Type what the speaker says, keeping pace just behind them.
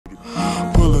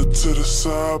to the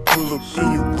side, pull up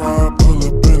in your ride, pull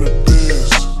up in the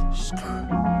Benz.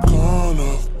 Gone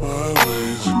off my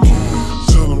ways again.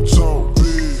 Tell him talk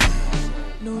big.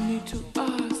 No need to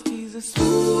ask, he's a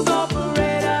smooth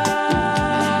operator.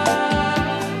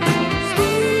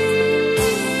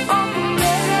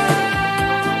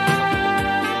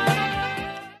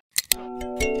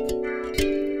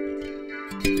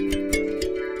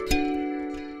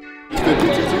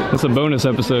 That's a bonus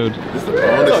episode. This is a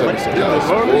bonus episode. That was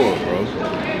spoiled, bro.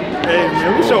 Hey, man,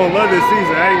 we showing love this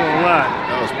season. I ain't gonna lie.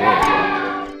 That was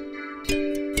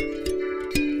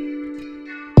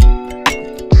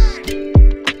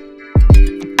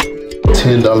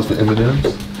spoiled. $10 for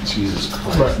M&M's? Jesus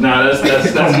Christ. Nah,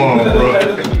 that's come on,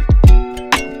 bro.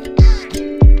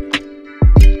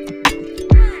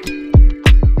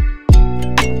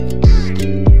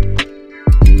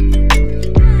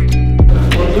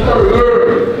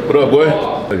 What up, boy?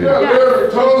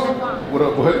 What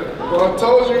up, boy? Well, I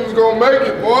told you was gonna make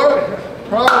it, boy.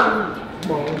 Proud.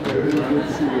 Come on, good to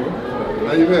see you.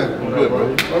 How you been? I'm good, bro.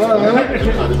 What up, man?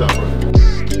 How this out, bro?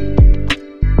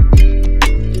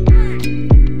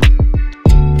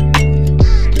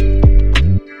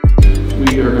 We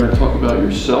are going to talk about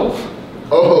yourself.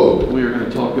 Oh. We are going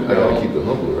to talk about... I gotta keep it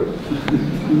humble, right?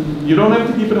 You don't have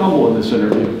to keep it humble in this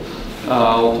interview.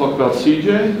 We'll talk about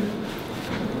CJ.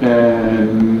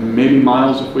 And maybe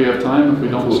Miles if we have time. If we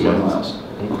don't, we'll skip Miles.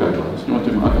 Okay. You want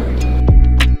to do Miles?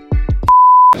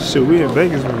 Should we in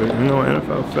Vegas with it? You know,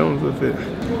 NFL Films with it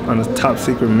on a top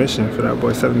secret mission for that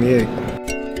boy 78.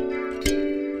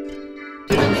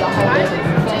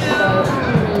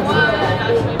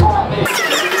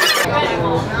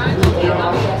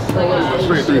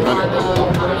 Straight 300.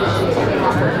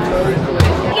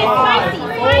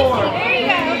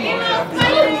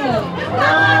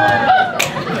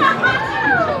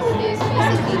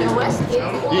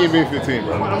 He ain't been 15,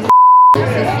 bro.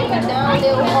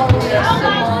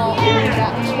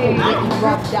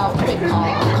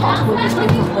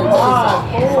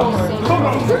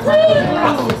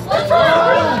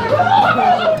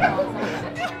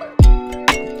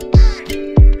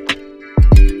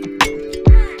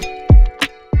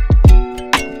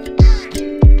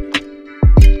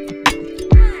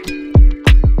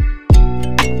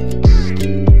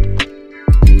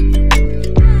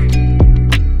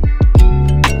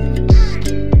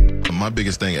 My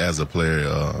biggest thing as a player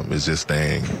is just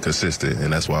staying consistent,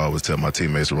 and that's why I always tell my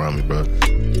teammates around me, bro. A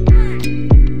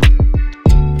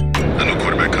new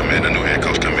quarterback come in, a new head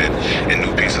coach come in, and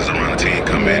new pieces around the team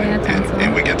come in,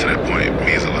 and we get to that point. It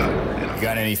means a lot. You know? You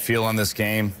got any feel on this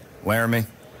game, Laremy,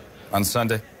 on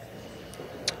Sunday?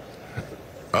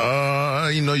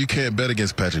 You know, you can't bet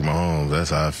against Patrick Mahomes. That's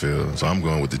how I feel. So I'm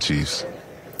going with the Chiefs.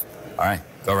 All right,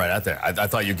 go right out there. I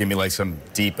thought you'd give me like some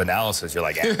deep analysis. You're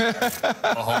like, yeah,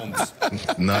 Mahomes.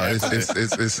 No,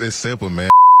 it's simple, man.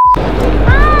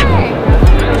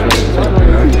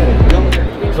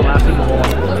 It's the last Super Bowl.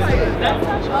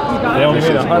 They only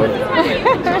made 100.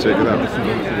 Check it out. Yes,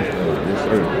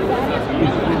 sir. We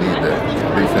need that.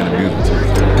 Big fan of music, too.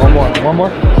 One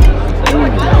more.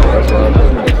 That's right.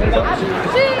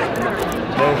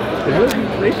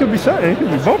 They could be something. It could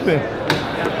be bumping.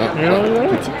 You know what I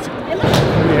mean?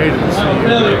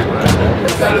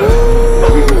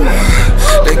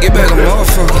 They get back a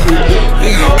motherfucker.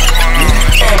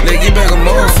 They get back a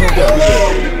motherfucker.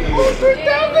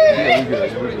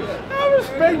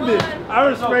 I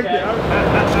respect it.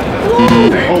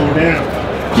 Oh, damn.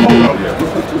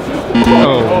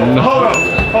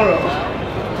 Hold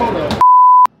up.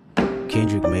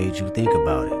 Kendrick made you think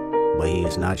about it, but he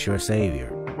is not your savior.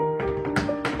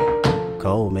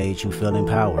 Cole made you feel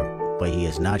empowered, but he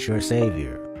is not your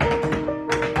savior.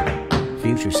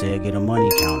 Future said get a money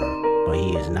counter, but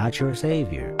he is not your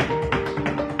savior.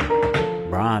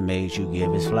 Brian made you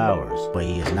give his flowers, but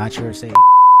he is not your savior.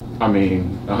 I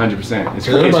mean, 100%. It's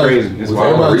crazy. It's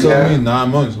Everybody telling me 9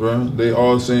 months, bro. They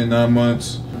all saying 9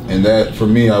 months, and that for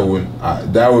me,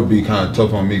 that would be kind of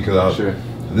tough on me because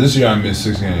this year I missed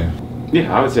 6 games.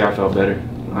 Yeah, I would say I felt better,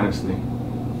 honestly.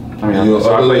 I mean,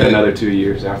 so I played another 2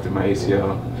 years after my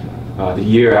ACL. The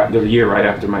year right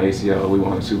after my ACL, we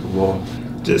won the Super Bowl.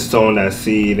 Just sowing that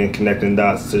seed and connecting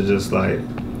dots to just like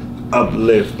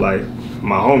uplift like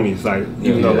my homies, like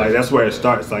even though like that's where it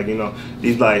starts. Like, you know,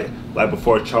 these like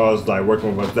before Charles like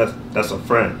working with us, that's a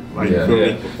friend. Like, you feel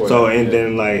me? So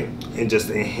then like and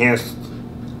just enhance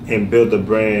and build the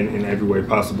brand in every way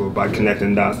possible by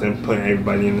connecting dots and putting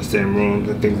everybody in the same rooms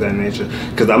and things of that nature.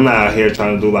 Because I'm not out here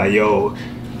trying to do like, yo,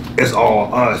 it's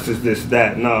all us, it's this,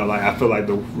 that. No, like I feel like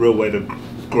the real way to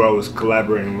grow is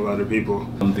collaborating with other people.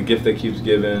 The gift that keeps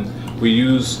giving, we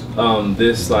use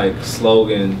this like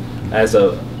slogan as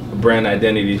a brand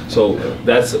identity. So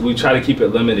we try to keep it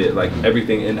limited, like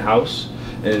everything in house,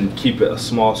 and keep it a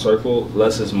small circle.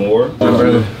 Less is more.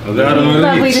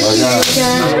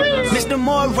 Mr.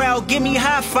 Morale, give me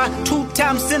high five. 2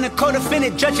 times in a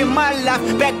co-defendant, judging my life.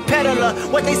 Backpedaler,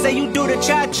 what they say you do to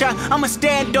cha-cha. I'ma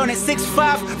stand on it,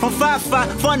 6'5" from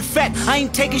 5'5". Fun fact, I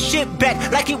ain't taking shit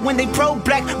back. Like it when they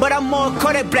pro-black, but I'm more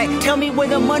Kodak black. Tell me where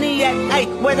the money at, ay,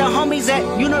 where the homies at.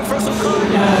 Universal code.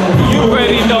 You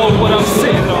already know what I'm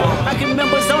sitting on. I can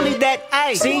remember it's only that,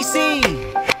 ay, CC.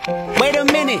 Wait a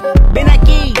minute, been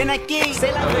aquí,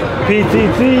 say like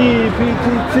PTT.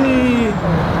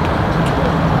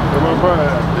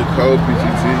 They call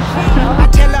PTT. I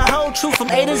tell the whole truth from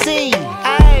A to Z.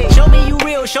 Aye, show me you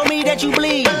real, show me that you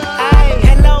bleed. Aye,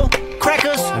 hello,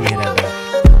 crackers.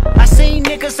 I seen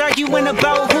niggas arguing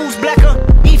about who's blacker.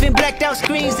 Even blacked out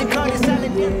screens and called it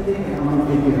solid.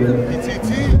 PTT.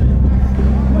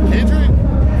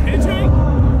 Kendrick.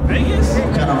 Vegas.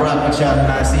 Kinda rock with y'all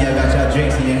tonight. See y'all got y'all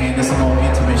drinks in your hand. This some more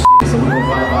intimate shit. So we gon'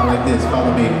 vibe out like this.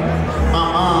 Follow me.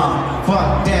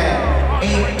 Fuck that.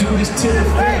 Ain't do this to the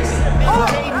face.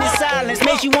 The silence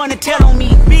makes you wanna tell on me.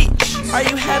 Bitch, Are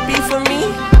you happy for me?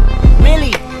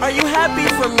 Millie, Are you happy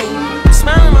for me?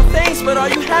 Smile on my face, but are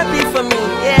you happy for me?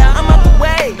 Yeah, I'm out the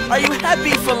way. Are you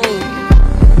happy for me?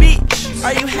 Beach,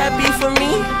 are you happy for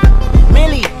me?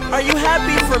 Millie, Are you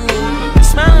happy for me?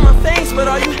 Smile on my face, but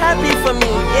are you happy for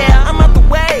me? Yeah, I'm out the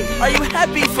way. Are you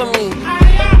happy for me?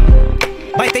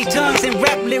 bite they tongues and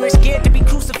rap lyrics, scared to be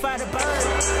crucified about.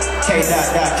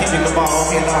 K.Dot, Kendrick Lamar,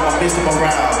 over here now, Mr.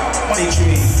 Morale. Money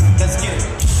Tree, let's get it.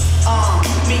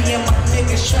 Me and my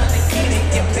niggas tryna get it,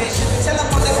 get bitch. Tell them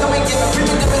all to come and get a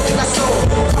premium, everything I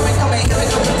sold. Come and here we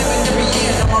go, living every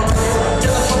year. I'm on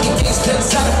tell them fucking gangsta,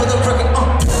 solid for the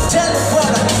record. Tell them what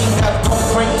I mean, got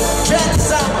concrete. Drag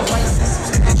this out, my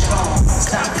vices,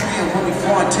 stop playing when we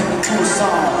fall into a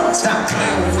song. Stop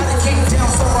playing when I came down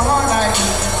so hard,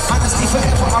 honesty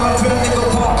forever, I'm a real nigga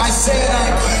walk. I say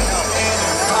like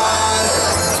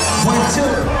 1,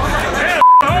 2.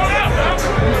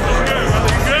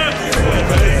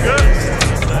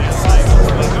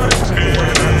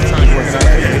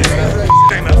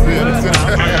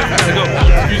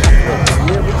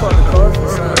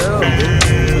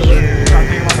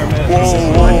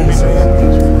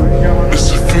 It's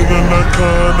a feeling I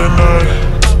can't deny.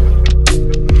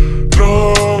 No,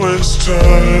 it's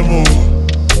time,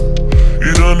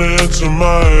 you done enter my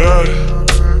eye.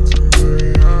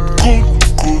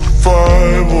 Good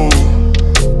vibe,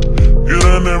 you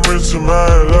done enter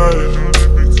my life.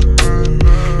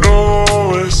 No,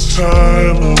 it's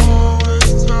time,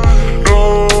 no,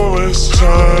 it's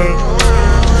time.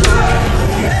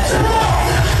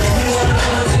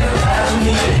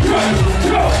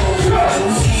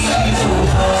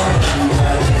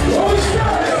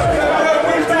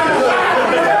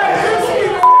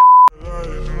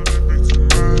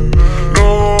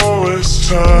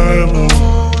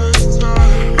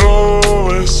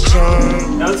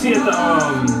 LT at the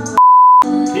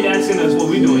he asking us what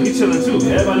we doing. He chilling too.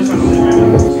 Everybody's trying to live right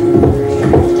now.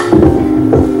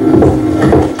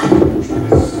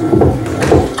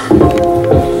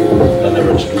 I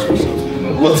never introduced myself.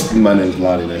 Well, my name's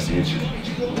Lonnie. Nice to meet you.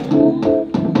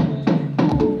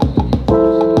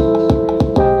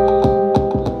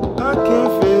 I can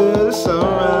feel the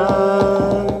sunrise.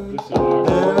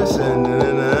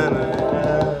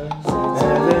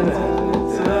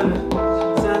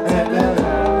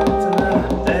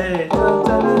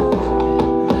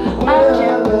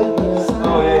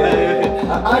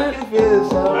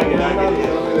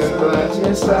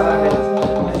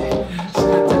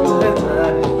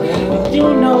 You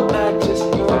know I just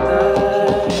know that.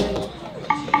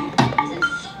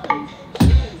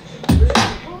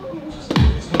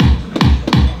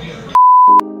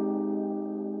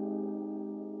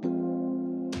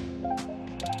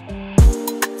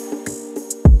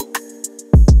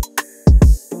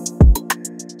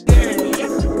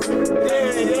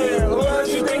 Yeah, what else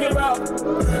you thinking about?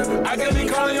 I could be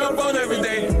calling your phone every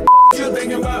day. You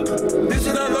thinking about this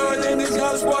is the Lord and this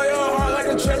gonna spoil your heart like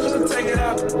a treasure. Take it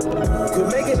out. Quit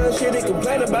making that shit they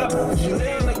complain about. You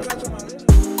lay on the couch on my list.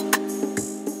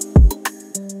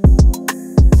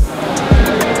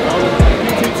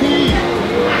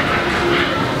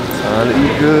 Time to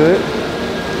eat good,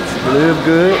 live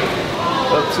good.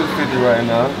 Up 250 right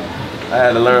now. I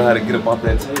had to learn how to get up off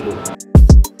that table.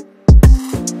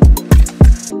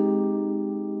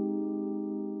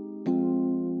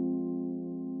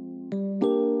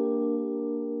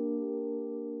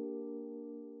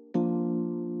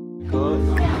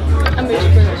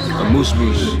 Moose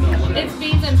moose. It's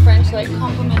beans in French, like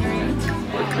complimentary.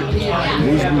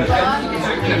 Moose moose.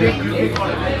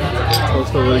 Let's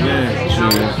go again.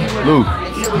 Cheers. Luke.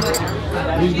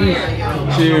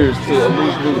 Cheers to a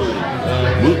moose moose.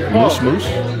 Moose moose.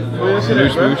 Moose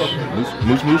moose.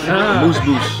 Moose moose. Moose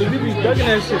moose. You be ducking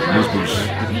that shit. Moose moose.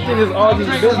 You think it's all these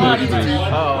business?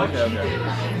 Oh, okay.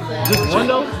 Just one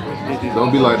though?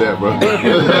 Don't be like that, bro.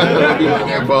 Don't be like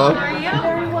that, bro.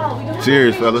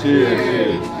 Cheers, fellas.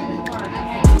 Cheers.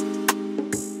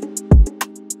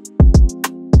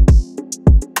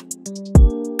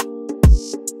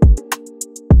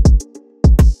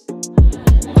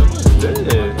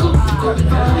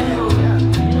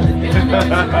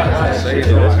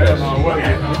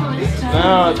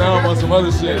 Now I'm on some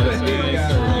other shit.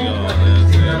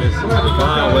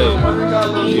 Fine way.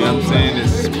 You know what I'm saying?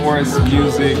 It's sports,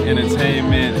 music,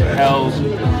 entertainment, health,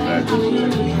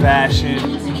 fashion.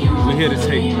 We're here to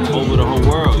take over the whole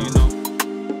world, you know?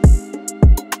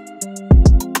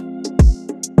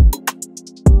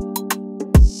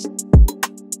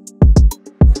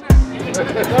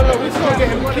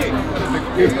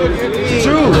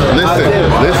 True. Listen.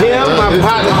 Him, my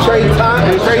partner Trey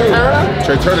Turner.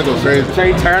 Trey Turner goes crazy.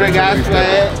 Trey Turner got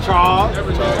swag. Charles.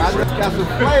 Got some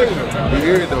flavor. You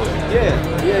hear it though?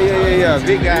 Yeah.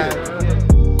 Big guy.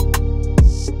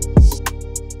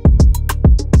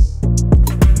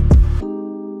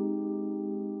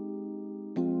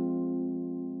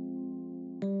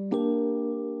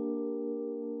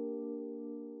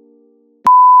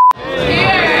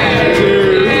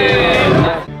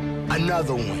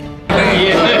 Another one.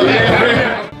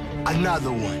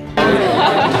 Another one.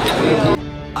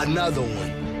 Another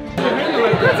one.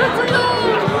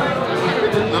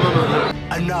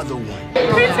 Another one.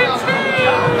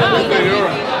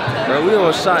 Bro, we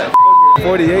on shot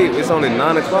 48. It's only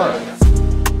 9 o'clock.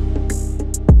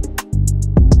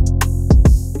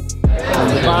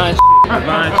 Divine shit.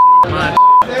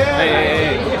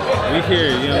 Hey. We here,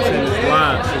 you know what I'm saying? It's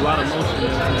live. It's a lot of motion, you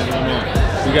know what I'm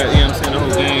saying? We got, you know what I'm saying, the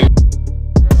whole game.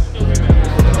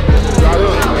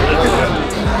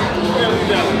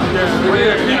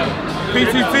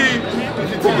 PTT.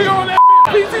 We on that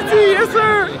PTT, yes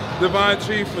sir. Divine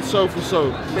Tree for so.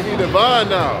 He Divine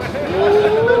now.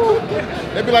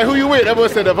 They be like, who you with? That boy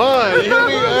said Divine. You hear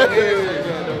me?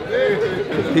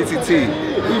 PTT.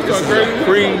 This is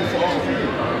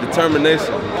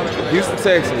pre-determination. Houston,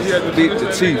 Texas beat the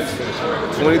Chiefs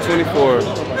 2024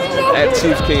 at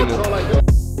Chiefs Kingdom.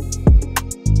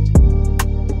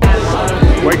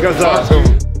 Wake us up.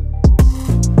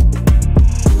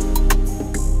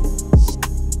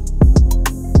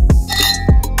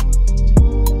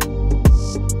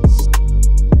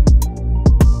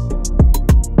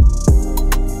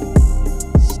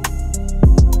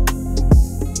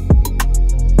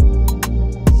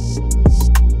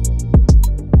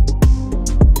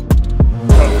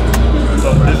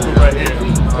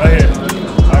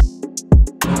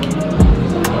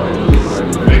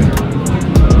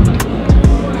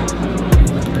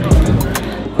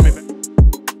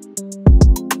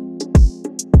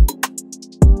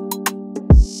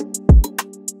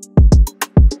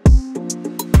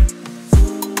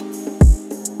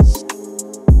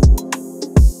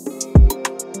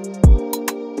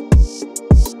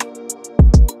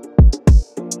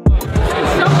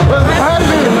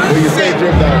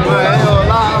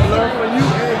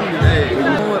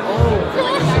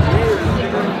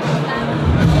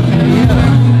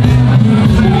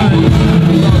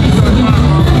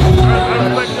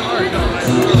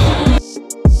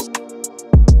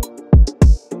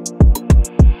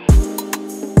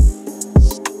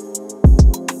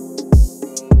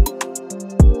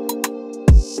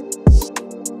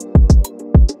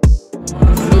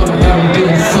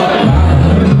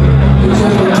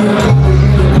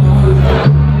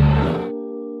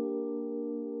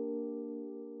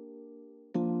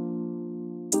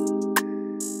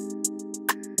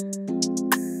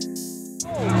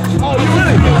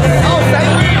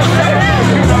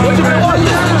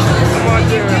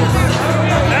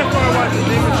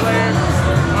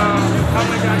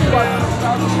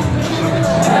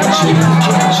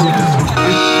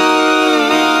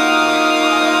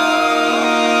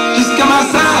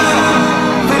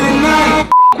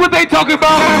 What they talking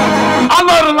about? I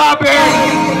love the library.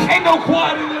 Ain't no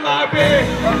quiet in the library.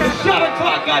 Shut the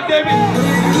clock,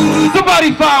 goddammit.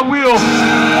 Somebody find Will.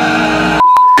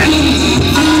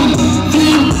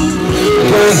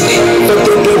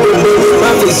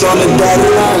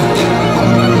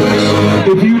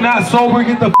 If you not sober,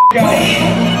 get the f out.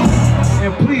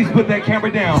 And please put that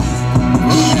camera down.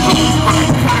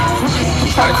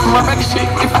 try to come up back and shit.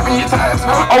 If I can get tired,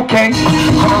 okay.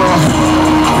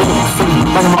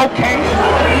 Okay.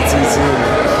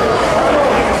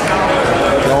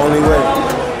 The only way.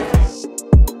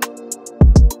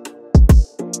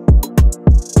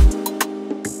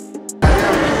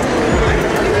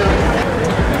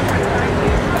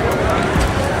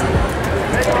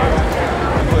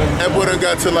 That boy done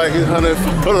got to like his 100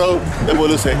 photo. That boy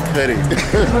looks like Cuddy.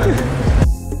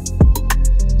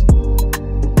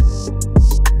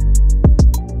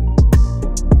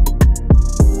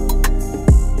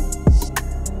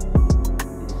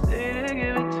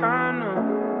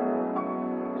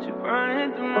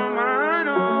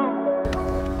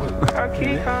 I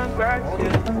keep coming back to you,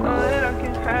 know that I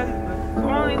can have you. The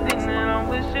only thing that I'm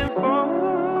wishing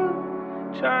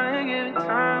for, trying to give it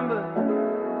time, but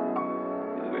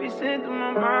you're racing through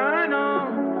my mind.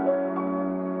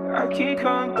 I keep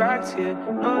coming back to you,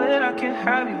 know that I can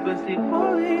have you, but the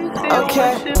only thing I'm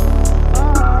wishing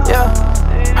for, yeah,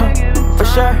 for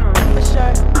sure.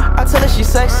 I tell her she's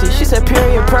sexy, she said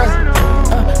period per.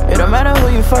 It don't matter who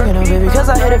you fucking on, baby, cause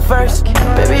I hit it first.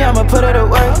 Baby, I'ma put it to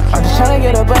work. I'm just trying to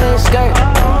get up under your skirt.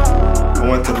 I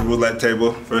went to the roulette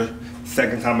table for the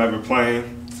second time ever playing.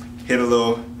 Hit a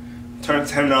little, turned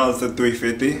 $10 to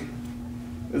 $350. It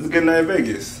was a good night in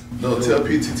Vegas. No, tell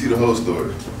PTT the whole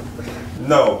story.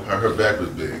 No. Her back was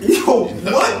big. Yo,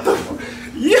 what the?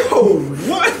 Yo,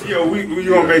 what? Yo, we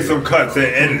gonna make some cuts and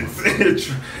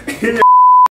edits.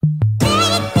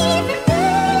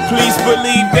 Please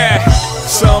believe that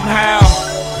somehow,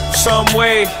 some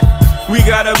way, we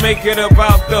gotta make it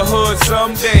about the hood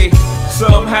someday.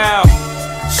 Somehow,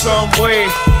 some way,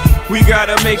 we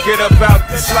gotta make it about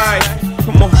this life.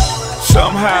 Come on.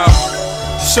 Somehow,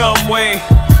 some way,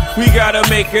 we gotta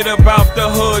make it about the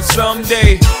hood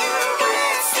someday.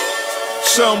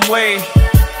 Some way,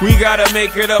 we gotta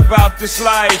make it about this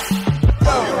life.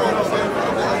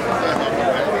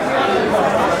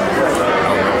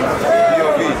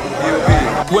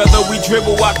 Whether we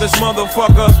dribble out this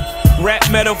motherfucker, rap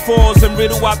metaphors and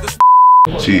riddle out this.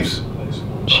 Chiefs.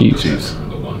 Chiefs.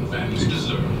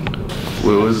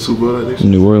 Where's the Super Bowl at next?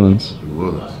 New Orleans. New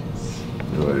Orleans.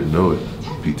 You already know it.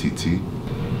 PTT.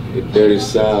 The Dirty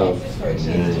South.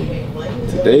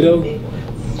 Today though?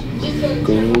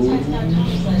 Go.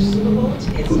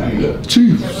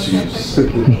 Chiefs.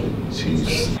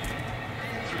 Chiefs.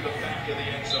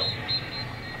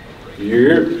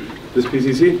 You're this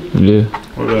PCC? Yeah.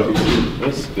 What up?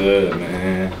 What's good,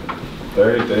 man?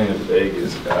 Third day in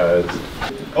Vegas, guys.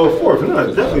 Oh, fourth. No,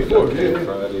 it's definitely fourth. Yeah.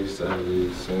 Friday,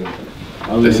 Saturday, Sunday.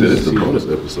 They said it's the bonus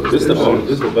episode. This the bonus.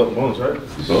 This is the bonus, right?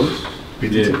 Bonus?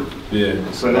 Yeah.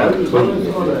 Yeah. So now it's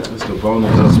bonus. It's the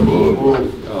bonus. That's cool.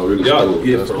 Oh, really? Y'all,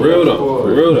 yeah, for real though.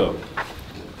 For real though.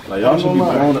 Like y'all should be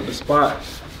blowing up the spot.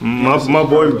 My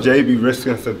boy Jay be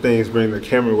risking some things, bring the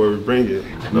camera where we bring it.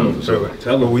 No, for sure.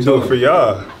 Tell him. We do it for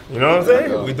y'all. You know what I'm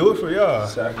saying? We do it for y'all.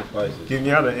 Sacrifices. Giving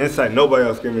y'all the insight nobody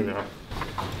else giving y'all.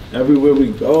 Everywhere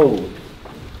we go,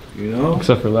 you know?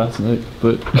 Except for last night,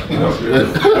 but.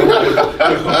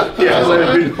 Yeah, let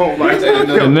it be known like that.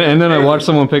 And then I watched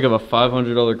someone pick up a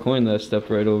 $500 coin that I stepped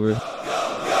right over.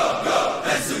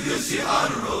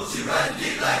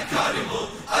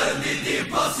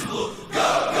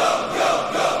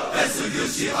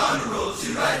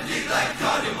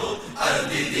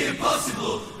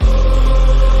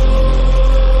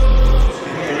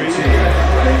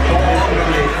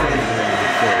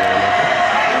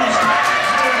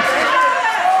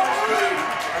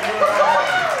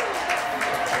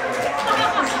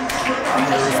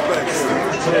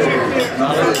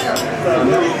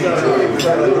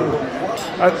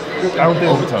 I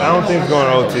don't think it's going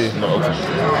to OT. No, OT.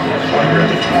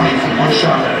 One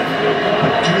shot at it.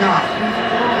 Do not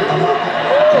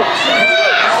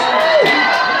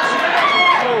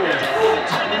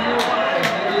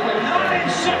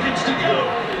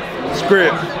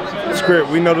Script.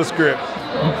 We know the script.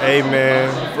 Hey man.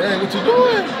 Frank, what you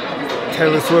doing?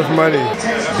 Taylor Swift money.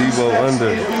 Debo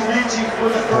under.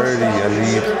 Purdy, I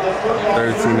need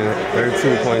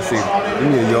 13.6. Give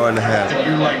me a yard and a half.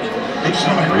 3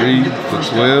 for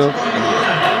 12.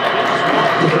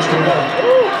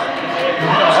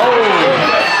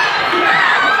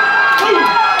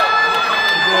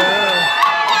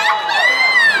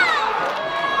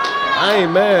 I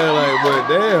ain't mad, like, but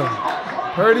damn.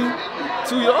 Purdy,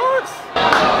 2 yards?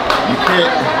 You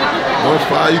can't.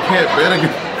 1-5, you can't bet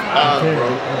against 5, bro.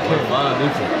 1-5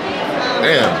 different.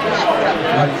 Damn.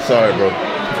 Sorry, bro.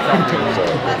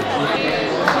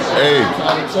 Hey.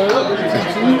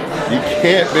 You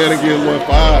can't bet against 1-5.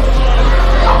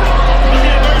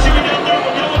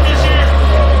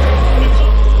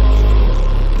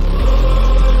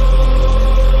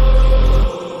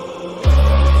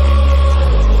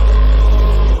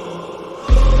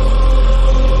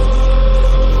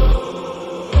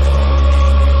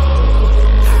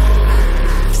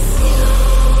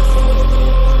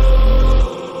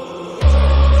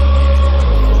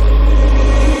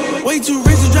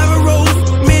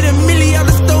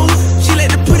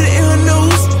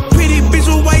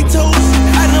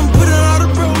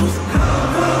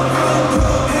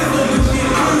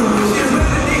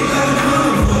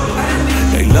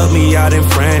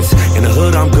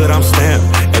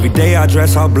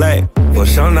 dress all black. For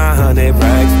sure, 900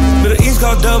 racks. Middle East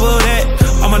go double that.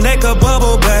 On my neck a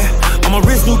bubble back. On my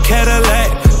wrist new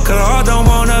Cadillac. Cause I all don't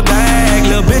want a bag.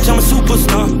 Little bitch, I'm a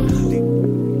superstar.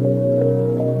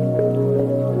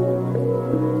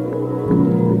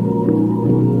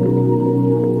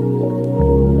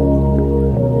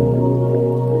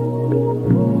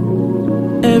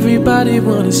 Everybody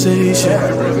wanna say shit.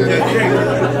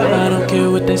 I don't care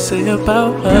what they say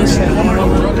about us.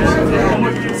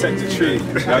 Protect the tree.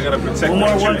 Y'all gotta protect the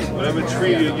tree. Whatever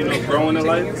tree you know growing in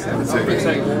life, protect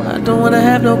it. I don't wanna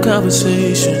have no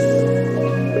conversation.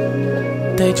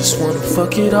 They just wanna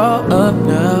fuck it all up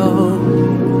now.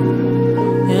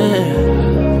 Yeah.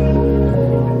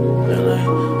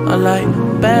 I like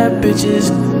bad bitches,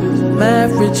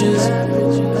 mad riches.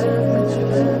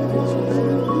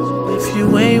 If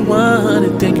you ain't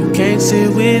 100, then you can't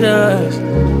sit with us.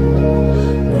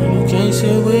 You can't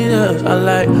sit with us. I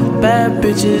like bad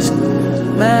bitches,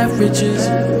 mad riches.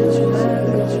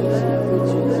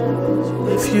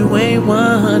 If you ain't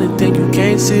 100, then you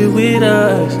can't sit with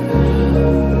us.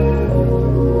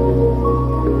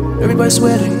 Everybody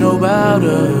swear they know about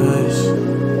us,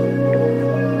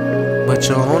 but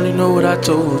you only know what I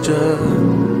told ya.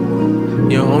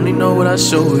 You only know what I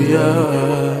showed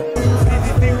ya.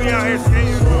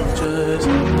 Just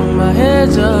put my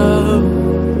heads up.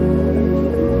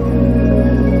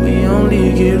 We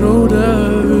only get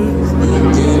older. We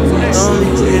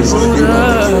only get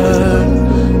older.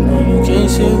 You can't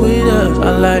sit with us.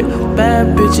 I like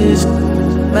bad bitches,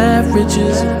 mad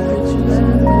riches.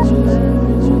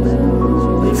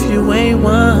 If you ain't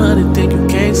 100, then you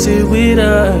can't sit with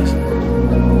us.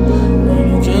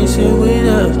 You can't sit with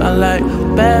us. I like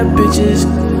bad bitches,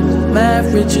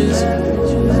 mad riches.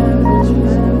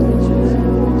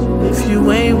 If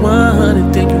you ain't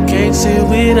 100, then you can't sit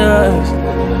with us.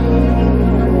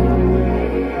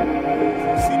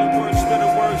 See the worst of the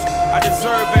worst. I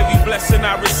deserve every blessing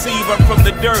I receive. I'm from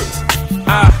the dirt.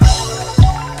 I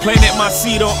planted my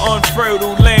seed on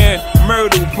unfertile land.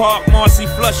 Myrtle Park, Marcy,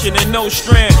 Flushing, and no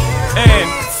strand. And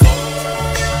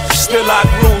still I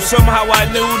grew. Somehow I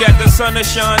knew that the sun would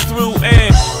shine through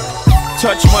and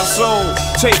touch my soul.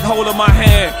 Take hold of my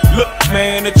hand. Look,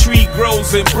 man, a tree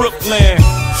grows in Brooklyn.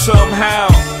 Somehow,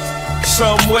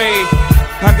 some way,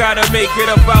 I gotta make it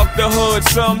about the hood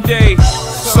someday.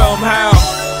 Somehow,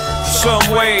 some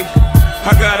way,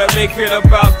 I gotta make it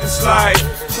about this life.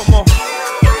 Come on.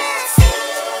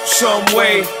 Some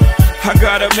way, I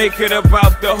gotta make it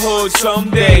about the hood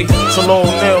someday.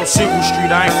 Laolu, Single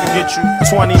Street, I ain't forget you.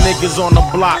 20 niggas on the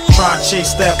block trying to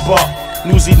chase that buck.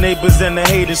 Newsy neighbors and the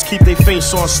haters keep their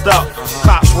face on stuck.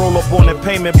 Cops roll up on the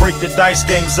payment, break the dice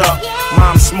games up.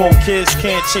 Mom smoke, kids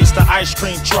can't chase the ice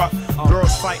cream truck.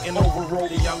 Girls fighting over road,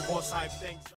 young boys type things.